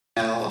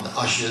or the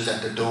ushers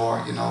at the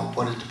door, you know,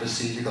 what is the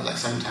procedure? Because like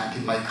sometimes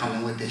people might come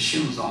in with their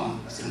shoes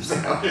on,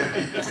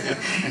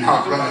 and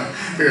I'll run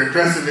very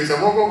aggressively. So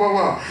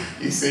whoa.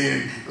 You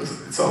see,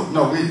 so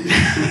no, we.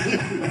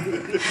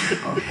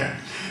 Okay.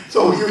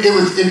 So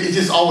it's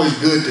just always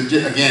good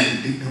to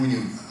again when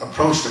you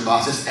approach the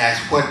mosque, just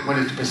ask what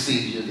is the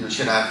procedure? You know,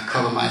 should I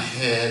cover my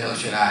head or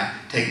should I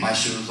take my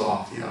shoes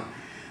off? You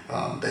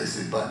know,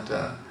 basically,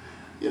 but.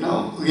 You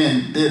know,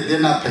 again, they're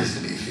not places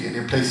to be feared.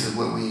 They're places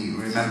where we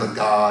remember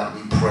God,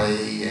 we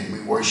pray, and we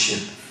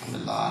worship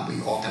Allah.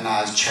 We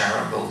organize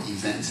charitable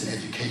events and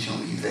educational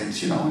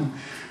events, you know, and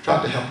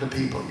try to help the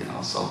people, you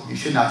know. So you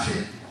should not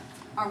fear.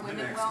 Are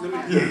women welcome?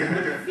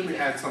 Let me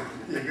add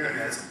something.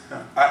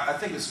 I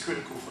think it's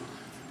critical.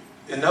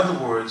 In other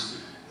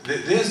words,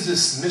 there's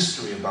this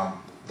mystery about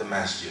the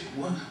masjid.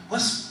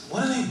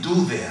 What do they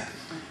do there?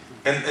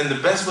 And the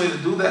best way to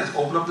do that is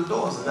open up the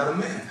doors and let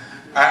them in.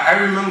 I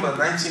remember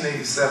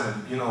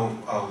 1987, you know,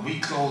 we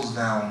closed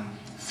down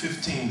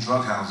 15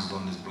 drug houses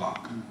on this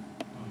block.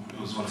 It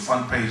was on the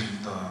front page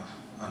of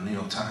the New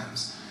York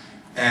Times.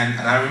 And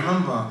I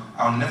remember,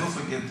 I'll never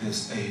forget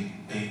this, an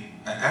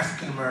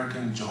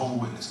African-American Jehovah's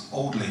Witness,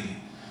 old lady.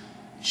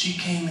 She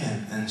came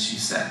in and she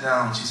sat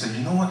down, she said,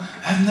 you know what,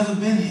 I've never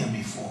been here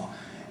before.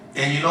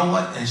 And you know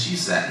what, and she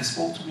sat and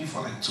spoke to me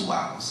for like 2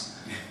 hours.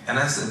 And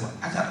I said, well,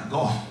 I gotta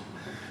go.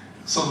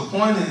 So the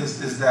point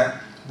is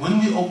that when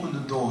we open the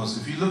doors,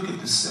 if you look at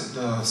the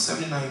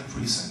 79th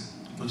precinct,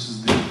 which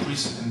is the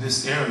precinct in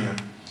this area,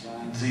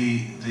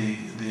 the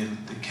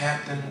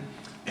captain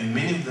and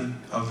many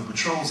of the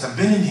patrols have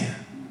been in here.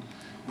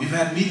 We've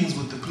had meetings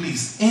with the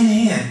police in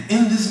here,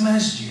 in this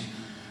masjid.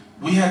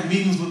 We had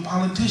meetings with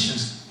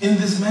politicians in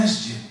this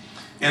masjid.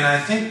 And I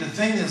think the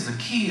thing is, the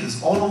key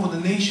is all over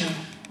the nation,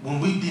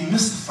 when we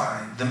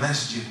demystify the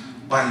masjid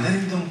by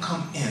letting them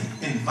come in,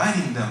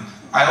 inviting them.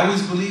 I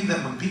always believe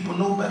that when people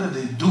know better,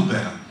 they do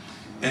better.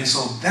 And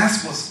so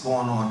that's what's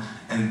going on.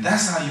 And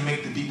that's how you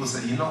make the people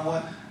say, you know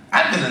what?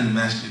 I've been in the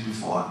masjid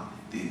before.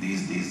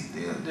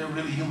 They're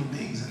really human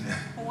beings in there.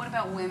 Well, what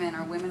about women?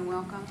 Are women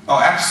welcome? Oh,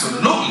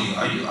 absolutely.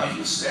 Are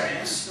you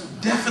serious?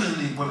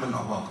 Definitely women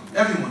are welcome.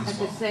 Everyone is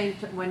welcome. At the same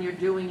time, when you're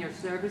doing your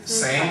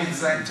services? Same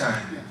exact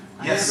time.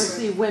 I Yes.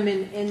 never see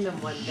women in them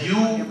when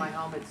they're in my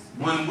home.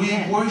 When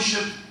we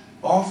worship,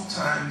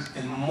 oftentimes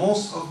in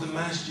most of the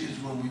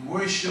masjids, when we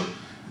worship,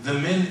 the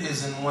men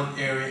is in one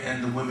area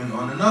and the women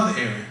on another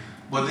area.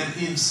 But then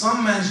in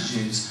some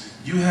masjids,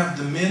 you have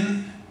the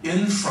men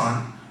in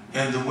front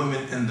and the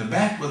women in the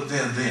back, but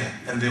they're there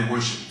and they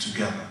worship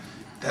together.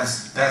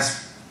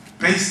 That's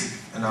basic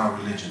in our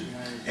religion.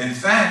 In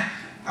fact,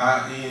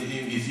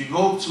 if you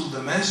go to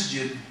the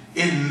masjid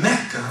in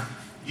Mecca,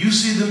 you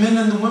see the men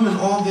and the women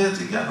all there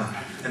together.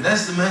 And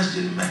that's the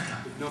masjid in Mecca.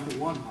 Number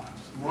one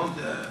mosque.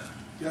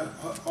 Yeah,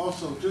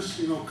 also, just,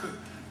 you know,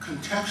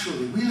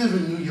 contextually, we live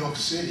in New York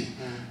City.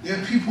 There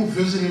are people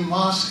visiting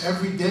mosques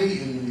every day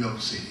in New York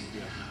City.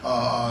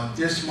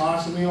 This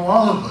mosque, I mean,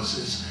 all of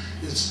us.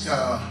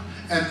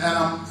 And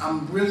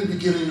I'm really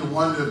beginning to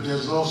wonder if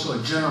there's also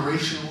a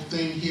generational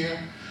thing here.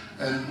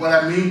 And what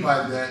I mean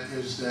by that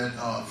is that,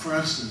 for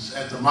instance,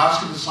 at the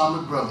Mosque of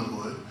Islamic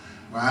Brotherhood,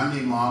 where I'm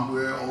the Imam,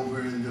 we're over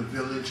in the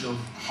village of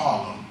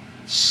Harlem.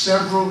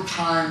 Several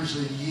times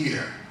a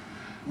year,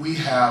 we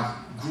have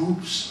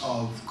groups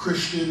of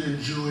Christian and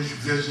Jewish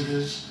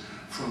visitors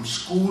from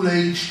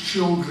school-age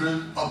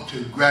children up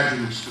to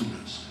graduate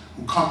students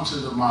who come to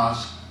the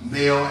mosque,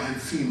 male and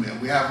female.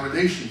 We have a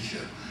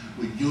relationship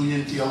with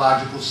Union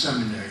Theological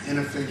Seminary,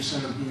 Interfaith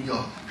Center of New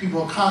York.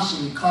 People are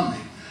constantly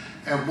coming.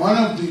 And one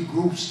of the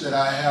groups that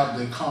I have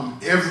that come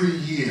every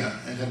year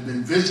and have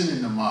been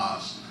visiting the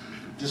mosque,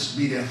 this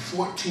will be their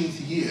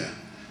 14th year,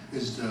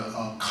 is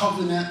the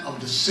Covenant of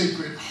the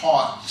Sacred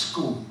Heart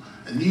School.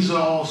 And these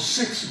are all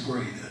 6th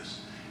graders.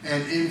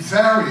 And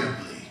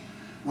invariably,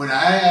 when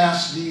I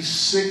ask these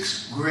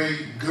 6th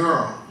grade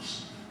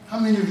girls, how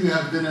many of you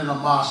have been in a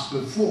mosque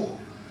before?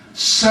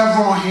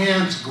 Several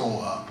hands go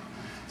up.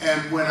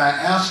 And when I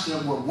ask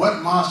them, well,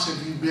 what mosque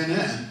have you been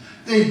in?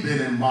 They've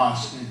been in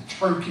mosques in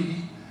Turkey,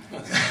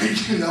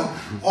 you know,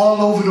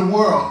 all over the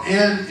world,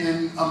 and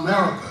in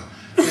America,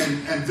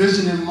 and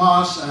visiting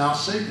mosques. And I'll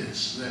say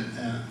this,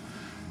 that,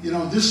 you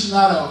know, this is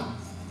not a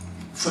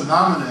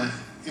phenomenon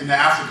in the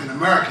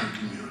African-American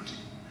community.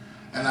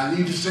 And I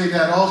need to say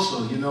that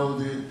also, you know,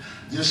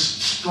 this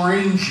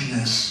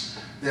strangeness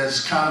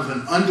that's kind of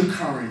an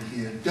undercurrent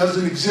here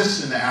doesn't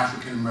exist in the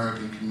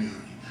African-American community,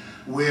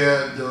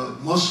 where the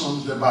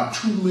Muslims, there are about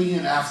 2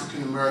 million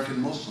African-American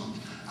Muslims,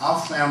 our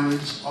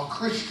families are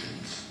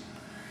Christians.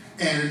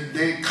 And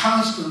they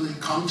constantly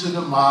come to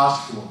the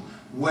mosque for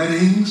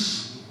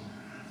weddings,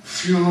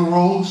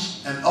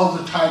 funerals, and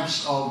other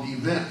types of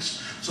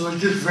events. So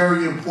it's just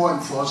very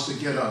important for us to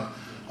get a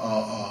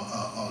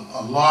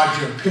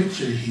larger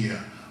picture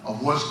here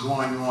of what's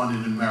going on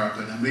in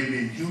America. Now maybe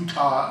in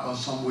Utah or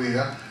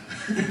somewhere,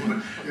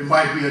 it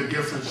might be a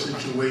different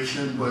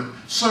situation, but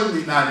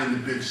certainly not in the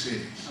big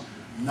cities.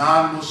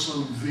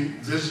 Non-Muslim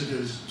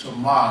visitors to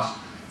mosque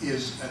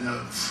is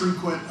a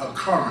frequent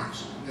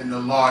occurrence in the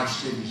large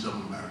cities of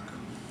America.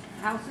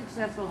 How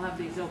successful have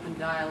these open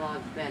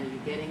dialogues been? Are you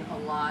getting a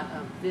lot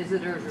of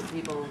visitors or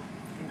people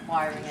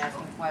inquiring,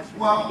 asking questions?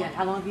 Well, again,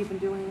 how long have you been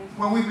doing this?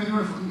 Well, we've been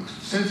doing it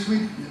since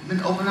we've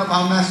been opening up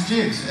our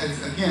masjids.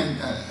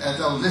 As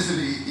I was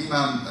listening to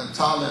Imam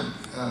Talib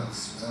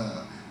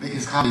make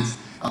his comments,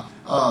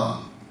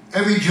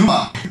 every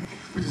Jummah,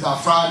 which is our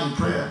Friday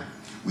prayer,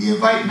 we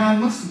invite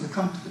non-Muslims to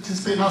come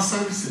participate in our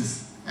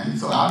services. And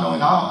so I know,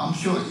 and I'm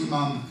sure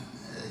Imam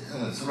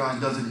Siraj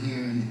does it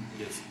here,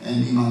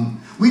 and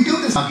Imam, we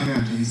do this in our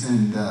communities,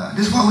 and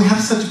this is why we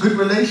have such good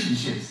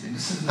relationships. And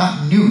this is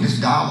not new, this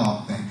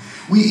dialogue thing.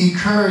 We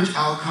encourage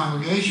our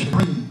congregation to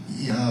bring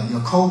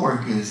your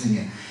co-workers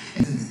and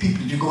the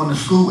people that you're going to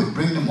school with,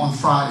 bring them on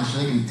Friday, so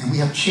and we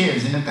have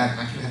chairs in the back,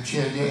 like you have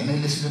chairs there, and they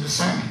listen to the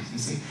sermons, you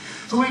see.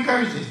 So we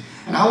encourage this.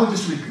 And I would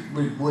just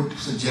would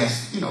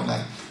suggest,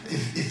 like,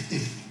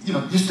 if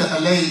just to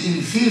allay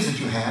any fears that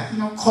you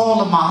have, call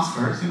the mosque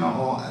first, or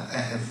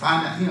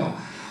find out,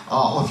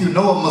 or if you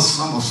know a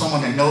Muslim or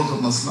someone that knows a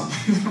Muslim,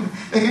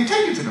 they can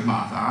take you to the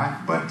mosque, all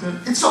right? But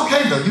it's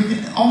okay, though. You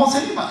can almost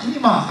any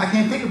mosque. I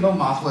can't think of no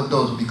mosque where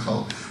doors will be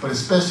closed. But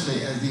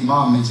especially, as the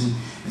Imam mentioned,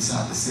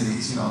 inside the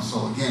cities,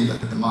 so again,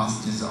 the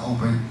mosques are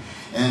open.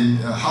 And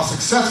how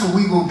successful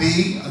we will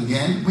be,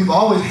 again, we've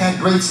always had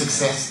great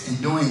success in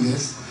doing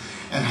this.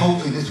 And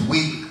hopefully this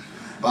week,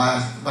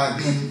 by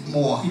being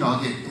more,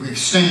 we're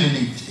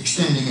extending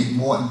it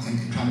more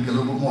and trying to be a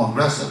little bit more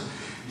aggressive,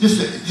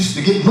 just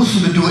to get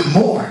Muslims to do it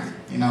more.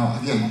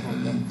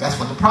 Again, that's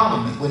what the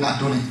problem is. We're not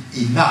doing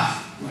it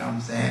enough. You know what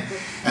I'm saying?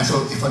 And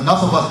so if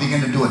enough of us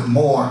begin to do it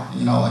more,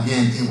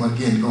 again, it will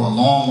go a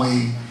long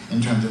way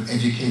in terms of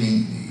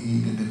educating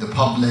the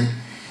public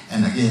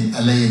and again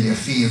allaying their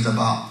fears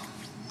about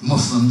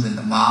Muslims in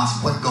the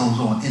mosque, what goes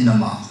on in the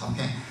mosque.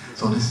 Okay,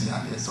 so this is the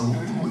idea. So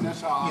and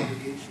that's our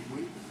obligation.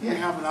 We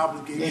have an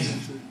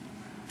obligation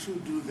to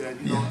do that.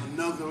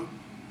 Another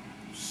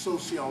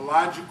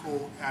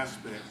sociological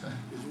aspect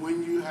is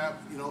when you have,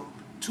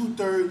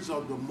 2/3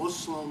 of the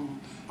Muslim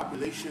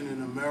population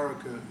in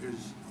America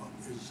is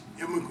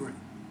immigrant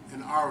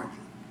in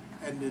origin.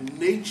 And the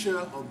nature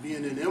of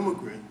being an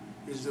immigrant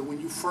is that when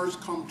you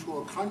first come to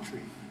a country,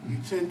 you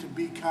tend to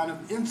be kind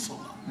of insular.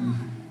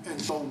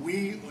 And so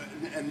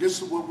and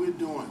this is what we're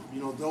doing,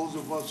 those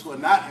of us who are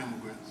not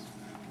immigrants,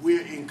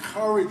 we're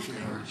encouraging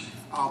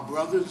our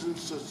brothers and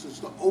sisters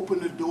to open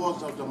the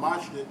doors of the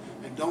masjid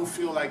and don't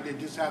feel like they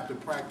just have to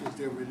practice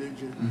their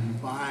religion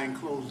behind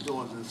closed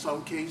doors. In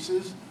some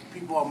cases,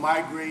 people are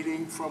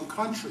migrating from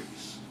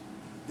countries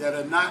that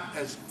are not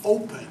as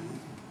open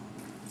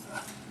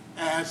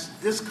as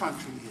this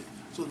country is.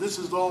 So this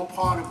is all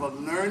part of a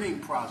learning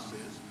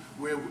process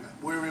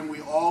wherein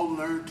we all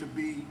learn to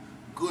be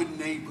good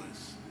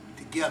neighbors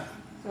together.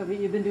 So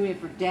you've been doing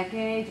it for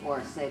decades,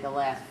 or say the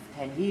last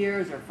 10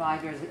 years or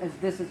 5 years?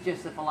 This is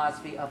just the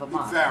philosophy of a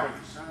mosque. It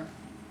varies.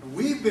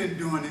 We've been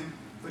doing it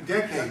for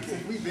decades.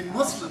 We've been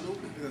Muslim.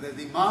 Because as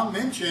the Imam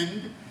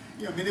mentioned,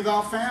 many of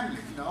our families,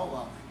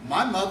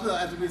 my mother,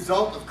 as a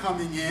result of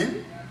coming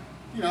in,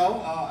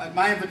 at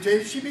my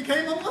invitation, she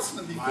became a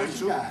Muslim before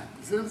she died.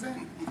 You see what I'm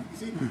saying? You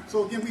see?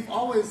 So again, we've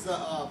always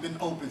been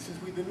open since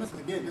we've been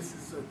Muslim. Again, this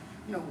is,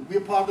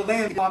 we're part of the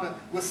land.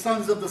 We're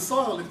sons of the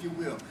soil, if you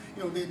will.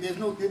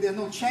 There's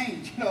no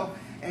change.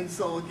 And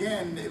so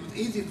again, it was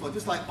easy for,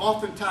 just like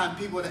oftentimes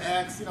people would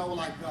ask,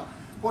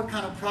 what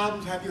kind of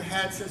problems have you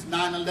had since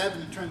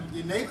 9/11 in terms of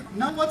your neighbor?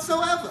 None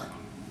whatsoever.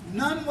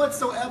 None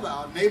whatsoever.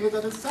 Our neighbors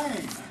are the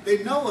same.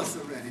 They know us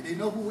already. They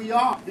know who we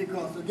are.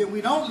 Because again,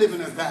 we don't live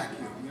in a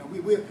vacuum.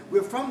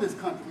 We're from this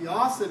country. We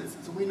are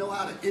citizens, so we know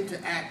how to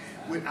interact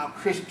with our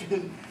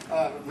Christian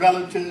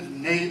relatives,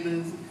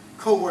 neighbors,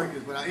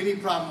 co-workers without any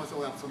problem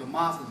whatsoever. So the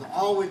mosque has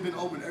always been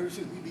open ever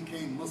since we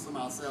became Muslim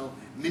ourselves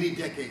many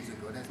decades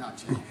ago. That's not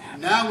changed.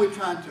 Now we're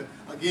trying to,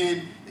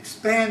 again,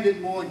 expand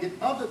it more and get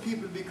other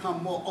people to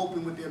become more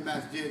open with their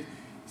masjid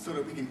so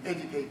that we can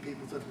educate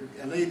people, so that we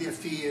can allay their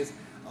fears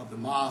of the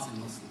mosque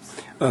and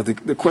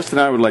Muslims. The question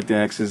I would like to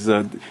ask is,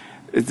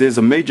 there's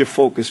a major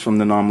focus from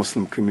the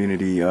non-Muslim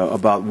community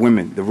about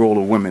women, the role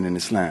of women in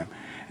Islam.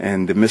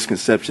 And the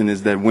misconception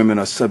is that women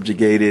are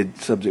subjugated,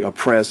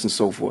 oppressed, and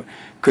so forth.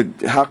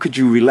 How could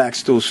you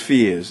relax those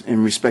fears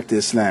in respect to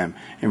Islam,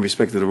 in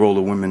respect to the role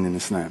of women in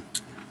Islam?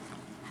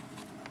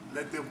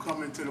 Let them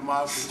come into the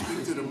mosque and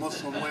speak to the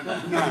Muslim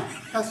women. No,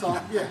 that's all.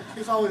 Yeah,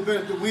 it's always better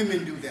if the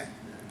women do that.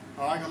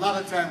 All right, a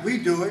lot of times we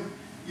do it.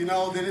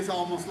 Then it's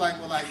almost like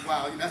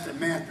wow, that's a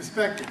man's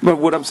perspective. But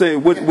what I'm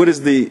saying, what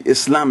is the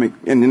Islamic,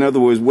 and in other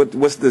words, what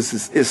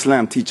does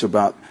Islam teach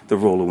about the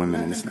role of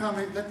women in Islam?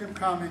 Let them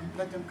come in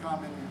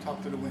and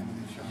talk to the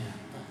women, inshallah.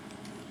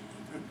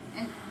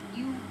 And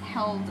you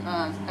held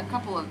a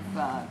couple of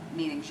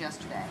meetings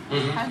yesterday.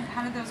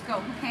 How did those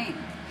go? Who came?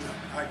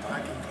 I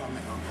can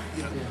comment on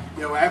that.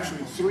 There were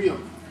actually 3 of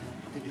them.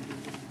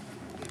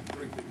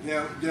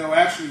 There were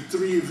actually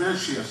 3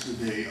 events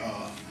yesterday.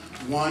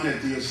 One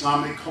at the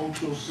Islamic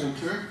Cultural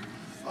Center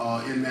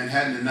in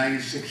Manhattan at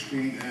 96th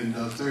Street and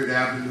 3rd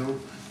Avenue.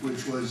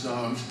 which was,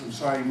 I'm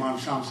sorry Imam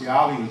Shamsi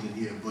Ali wasn't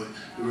here, but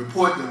the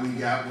report that we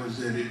got was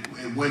that it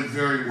went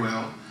very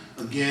well.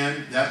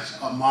 Again, that's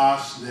a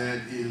mosque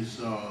that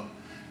is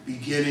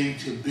beginning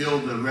to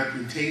build a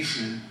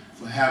reputation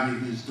for having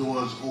his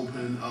doors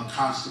open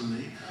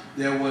constantly.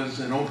 There was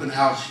an open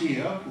house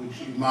here,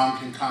 which Imam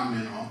can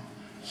comment on.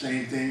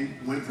 Same thing,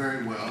 went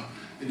very well.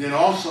 And then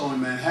also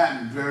in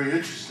Manhattan, very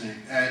interesting,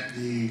 at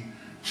the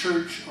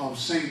Church of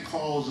St.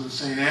 Paul's and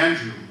St.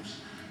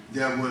 Andrews,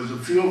 there was a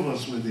few of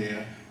us were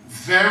there,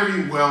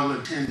 very well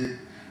attended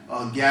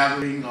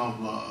gathering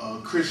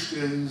of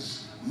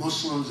Christians,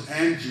 Muslims,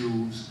 and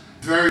Jews,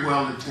 very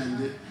well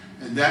attended.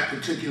 And that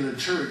particular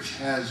church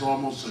has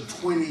almost a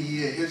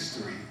 20-year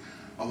history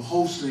of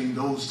hosting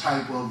those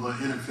type of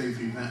interfaith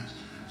events.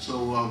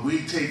 So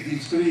we take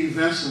these 3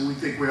 events and we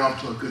think we're off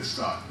to a good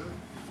start.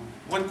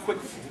 One quick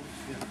thing.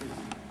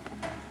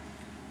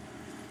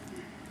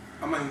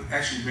 I'm going to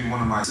actually bring one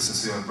of my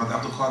assistants here, Brother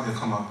Abdul Qadir,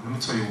 come up. Let me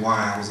tell you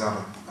why I was out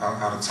of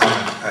time.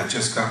 I had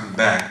just gotten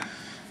back,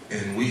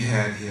 and we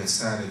had here a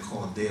Saturday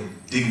called Day of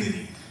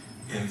Dignity,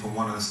 and from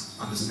what I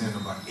understand,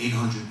 about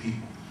 800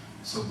 people.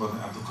 So Brother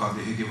Abdul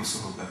Qadir, he'll give us a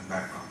little bit of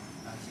background.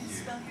 Can you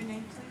spell your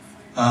name,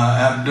 please?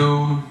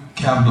 Abdul,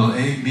 capital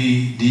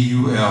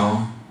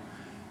A-B-D-U-L,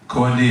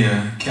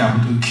 Qadir,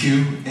 capital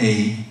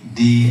Q-A-D-I-R.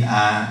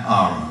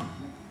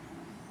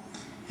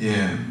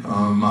 Yeah,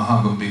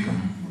 Mahaba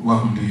Bikam.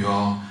 Welcome to you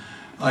all.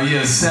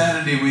 Yes,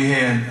 Saturday we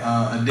had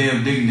a Day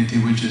of Dignity,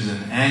 which is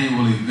an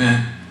annual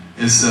event.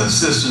 It's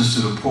assistance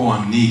to the poor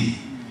and needy.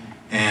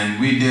 And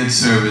we did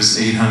service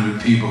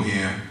 800 people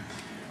here.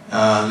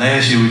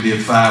 Last year we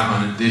did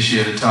 500. This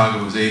year the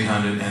target was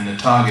 800, and the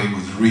target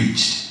was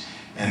reached.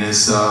 And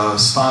it's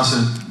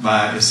sponsored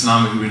by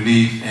Islamic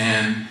Relief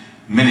and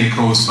many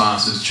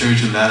co-sponsors,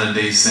 Church of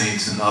Latter-day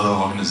Saints and other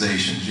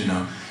organizations, you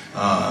know,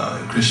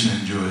 Christian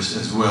and Jewish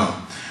as well.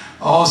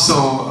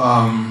 Also,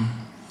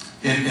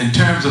 in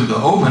terms of the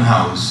open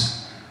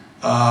house,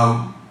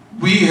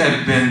 we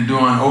had been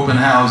doing open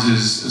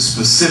houses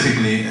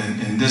specifically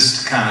in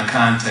this kind of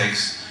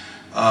context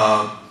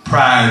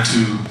prior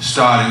to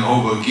starting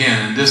over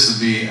again, and this will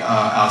be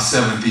our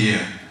 7th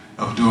year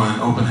of doing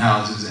open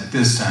houses at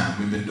this time.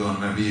 We've been doing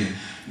them every year.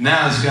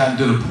 Now it's gotten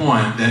to the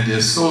point that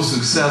they're so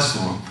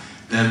successful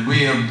that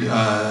we have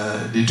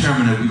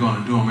determined that we're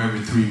going to do them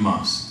every 3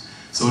 months.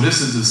 So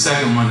this is the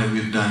second one that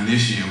we've done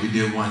this year. We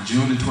did one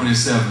June the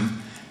 27th.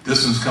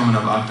 This one's coming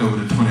up October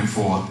the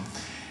 24th.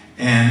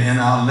 And in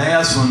our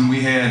last one,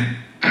 we had,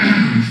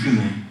 excuse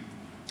me,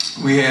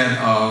 we had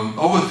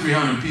over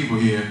 300 people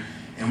here,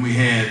 and we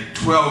had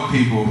 12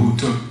 people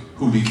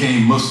who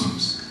became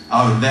Muslims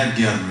out of that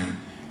gathering.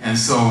 And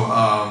so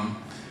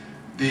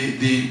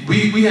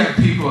we have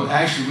people,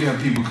 actually we have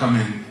people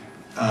coming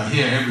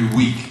here every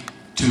week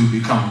to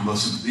become a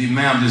Muslim. The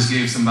Imam just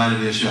gave somebody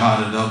their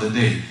shahada the other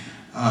day.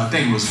 I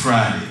think it was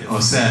Friday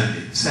or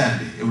Saturday.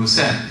 It was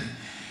Saturday.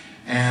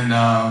 And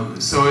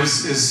so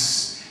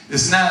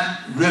it's not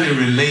really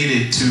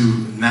related to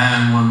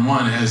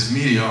 911 as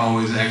media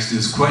always asks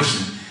this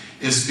question.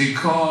 It's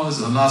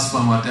because Allah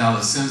subhanahu wa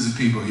ta'ala sends the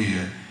people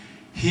here.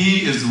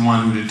 He is the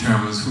one who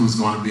determines who's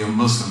going to be a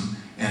Muslim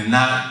and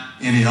not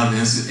any other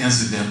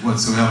incident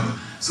whatsoever.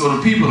 So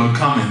the people are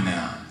coming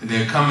now.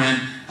 They're coming.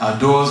 Our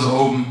doors are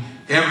open.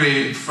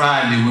 Every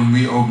Friday when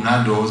we open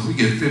our doors, we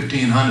get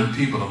 1,500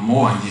 people or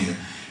more in here.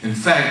 In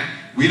fact,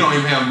 we don't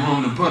even have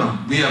room to put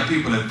them. We have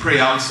people that pray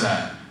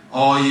outside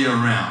all year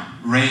round,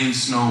 rain,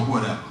 snow,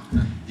 whatever,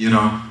 you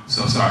know.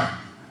 So sorry,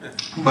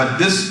 but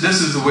this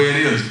is the way it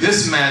is.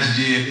 This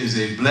masjid is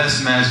a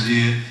blessed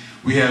masjid.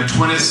 We have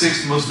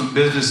 26 Muslim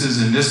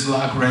businesses in this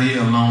block right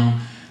here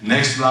alone.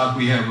 Next block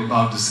we have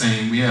about the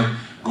same. We have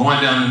going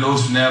down the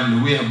Nostrand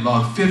Avenue. We have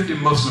about 50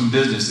 Muslim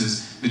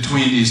businesses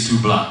between these 2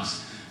 blocks.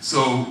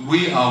 So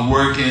we are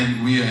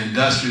working, we are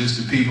industrious,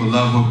 the people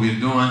love what we're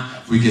doing,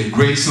 we get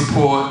great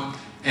support,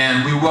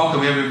 and we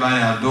welcome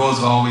everybody. Our doors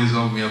are always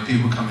open. We have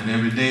people coming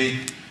every day.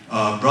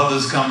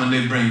 Brothers coming,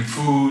 they bring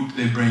food,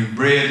 they bring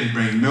bread, they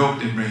bring milk,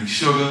 they bring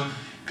sugar.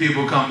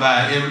 People come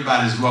by,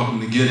 everybody's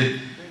welcome to get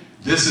it.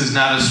 This is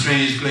not a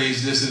strange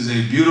place, this is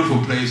a beautiful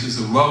place, it's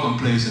a welcome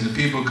place, and the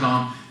people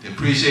come, they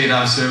appreciate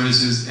our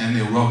services, and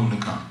they're welcome to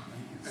come.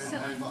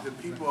 And the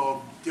people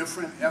of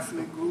different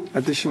ethnic groups, I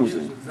think she was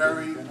there's a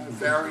very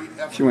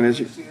ethnic She went in.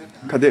 groups here.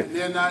 Kadir. And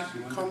they're not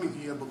coming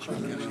here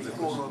because of any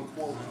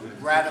quote-unquote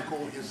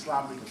radical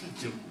Islamic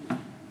teaching.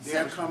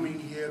 They're coming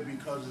here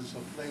because it's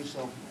a place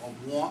of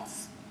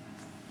warmth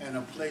and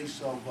a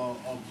place of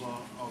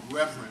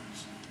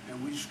reverence.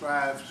 And we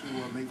strive to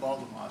make all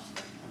the mosques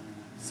like that.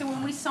 So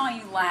when we saw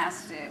you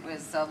last, it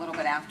was a little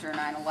bit after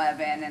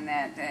 9/11, and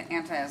that the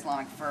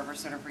anti-Islamic fervor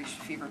sort of reached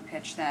fever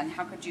pitch then.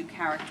 How could you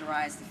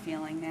characterize the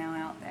feeling now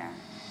out there?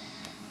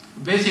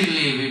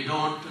 Basically,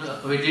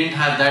 we didn't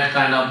have that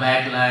kind of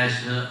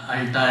backlash,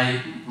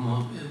 anti-Islam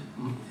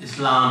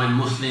and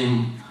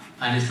Muslim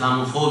and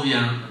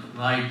Islamophobia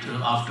right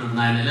after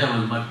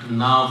 9/11. But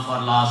now for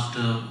last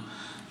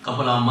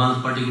couple of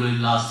months, particularly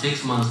last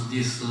 6 months,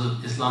 this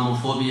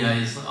Islamophobia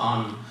is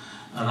on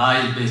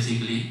rise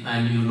basically,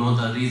 and you know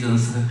the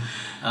reasons.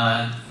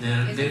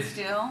 Is it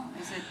still?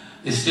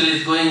 It still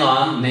is going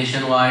on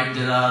nationwide.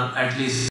 There are at least